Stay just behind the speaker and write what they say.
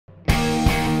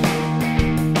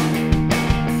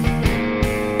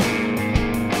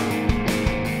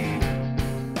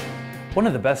One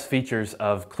of the best features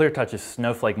of ClearTouch's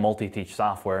Snowflake Multiteach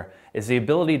software is the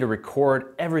ability to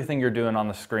record everything you're doing on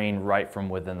the screen right from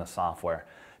within the software.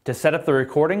 To set up the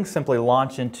recording, simply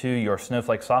launch into your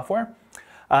Snowflake software.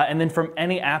 And then from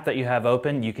any app that you have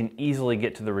open, you can easily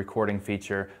get to the recording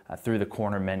feature through the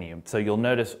corner menu. So you'll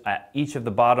notice at each of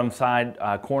the bottom side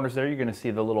corners there, you're going to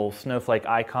see the little snowflake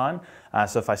icon.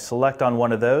 So if I select on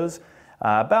one of those,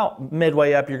 about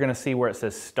midway up, you're going to see where it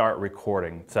says Start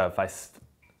Recording. So if I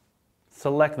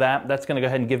select that, that's going to go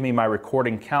ahead and give me my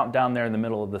recording count down there in the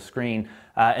middle of the screen.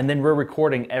 And then we're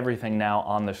recording everything now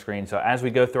on the screen. So as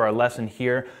we go through our lesson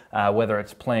here, whether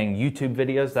it's playing YouTube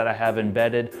videos that I have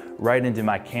embedded right into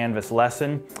my Canvas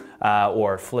lesson,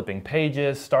 or flipping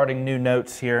pages, starting new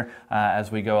notes here,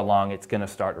 as we go along, it's going to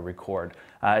start to record.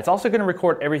 It's also going to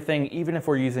record everything even if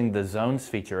we're using the zones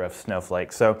feature of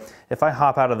Snowflake. So if I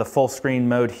hop out of the full screen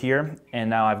mode here, and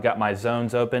now I've got my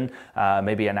zones open,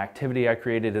 maybe an activity I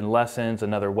created in lessons,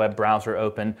 another web browser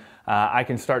open, I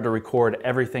can start to record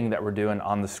everything that we're doing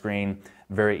on the screen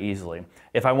very easily.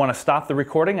 If I want to stop the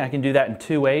recording, I can do that in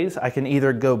two ways. I can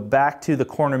either go back to the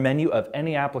corner menu of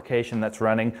any application that's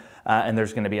running, and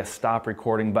there's going to be a stop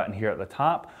recording button here at the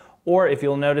top. Or if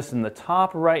you'll notice in the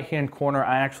top right-hand corner,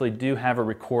 I actually do have a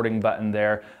recording button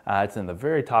there. It's in the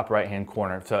very top right-hand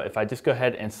corner. So if I just go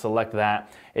ahead and select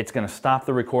that, it's going to stop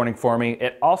the recording for me.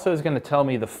 It also is going to tell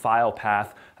me the file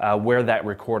path where that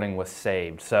recording was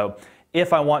saved. So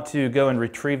if I want to go and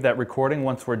retrieve that recording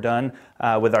once we're done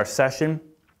with our session,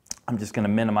 I'm just going to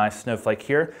minimize Snowflake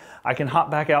here. I can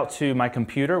hop back out to my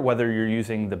computer, whether you're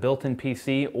using the built-in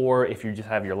PC or if you just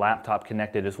have your laptop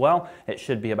connected as well. It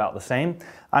should be about the same.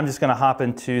 I'm just going to hop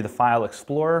into the File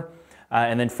Explorer,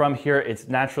 and then from here it's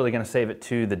naturally going to save it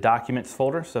to the Documents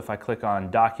folder. So if I click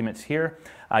on Documents here,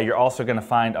 you're also going to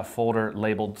find a folder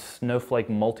labeled Snowflake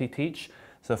Multiteach.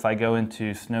 So if I go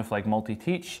into Snowflake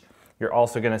Multiteach, you're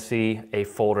also going to see a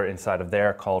folder inside of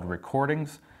there called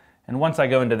Recordings. And once I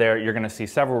go into there, you're going to see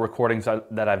several recordings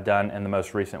that I've done, and the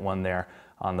most recent one there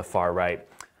on the far right.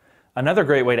 Another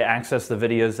great way to access the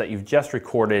videos that you've just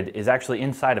recorded is actually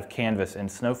inside of Canvas in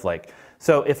Snowflake.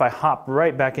 So if I hop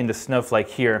right back into Snowflake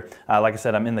here, like I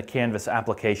said, I'm in the Canvas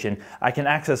application, I can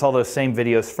access all those same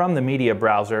videos from the media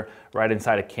browser right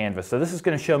inside of Canvas. So this is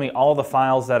going to show me all the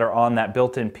files that are on that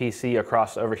built-in PC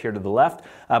across over here to the left.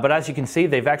 But as you can see,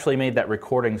 they've actually made that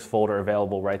recordings folder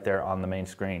available right there on the main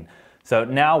screen. So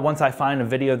now once I find a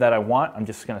video that I want, I'm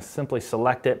just going to simply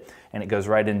select it and it goes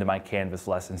right into my Canvas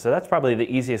lesson. So that's probably the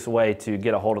easiest way to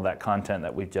get a hold of that content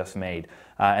that we've just made.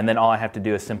 And then all I have to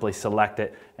do is simply select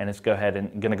it and it's going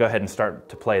to go ahead and start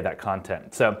to play that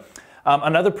content. So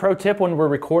another pro tip when we're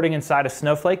recording inside of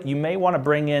Snowflake, you may want to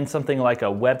bring in something like a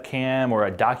webcam or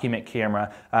a document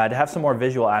camera to have some more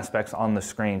visual aspects on the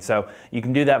screen. So you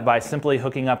can do that by simply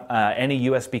hooking up any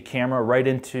USB camera right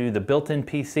into the built-in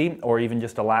PC or even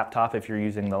just a laptop if you're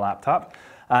using the laptop.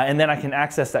 And then I can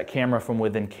access that camera from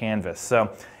within Canvas.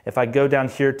 So if I go down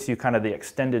here to kind of the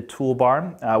extended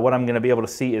toolbar, what I'm going to be able to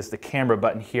see is the camera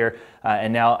button here.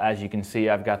 And now, as you can see,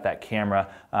 I've got that camera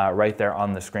right there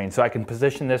on the screen. So I can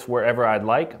position this wherever I'd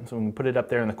like. So we can put it up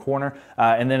there in the corner.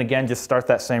 And then again, just start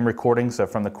that same recording. So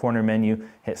from the corner menu,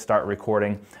 hit Start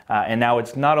Recording. And now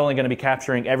it's not only going to be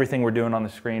capturing everything we're doing on the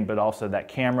screen, but also that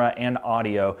camera and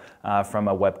audio from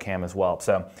a webcam as well.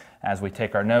 So as we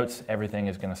take our notes, everything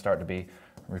is going to start to be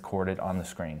recorded on the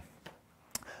screen.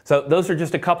 So those are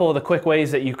just a couple of the quick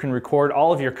ways that you can record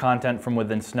all of your content from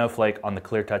within Snowflake on the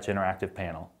ClearTouch Interactive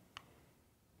panel.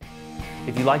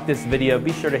 If you like this video,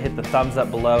 be sure to hit the thumbs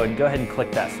up below and go ahead and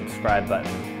click that subscribe button.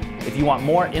 If you want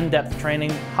more in-depth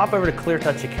training, hop over to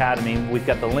ClearTouch Academy. We've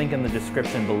got the link in the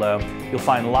description below. You'll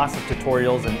find lots of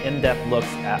tutorials and in-depth looks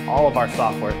at all of our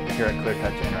software here at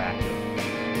ClearTouch Interactive.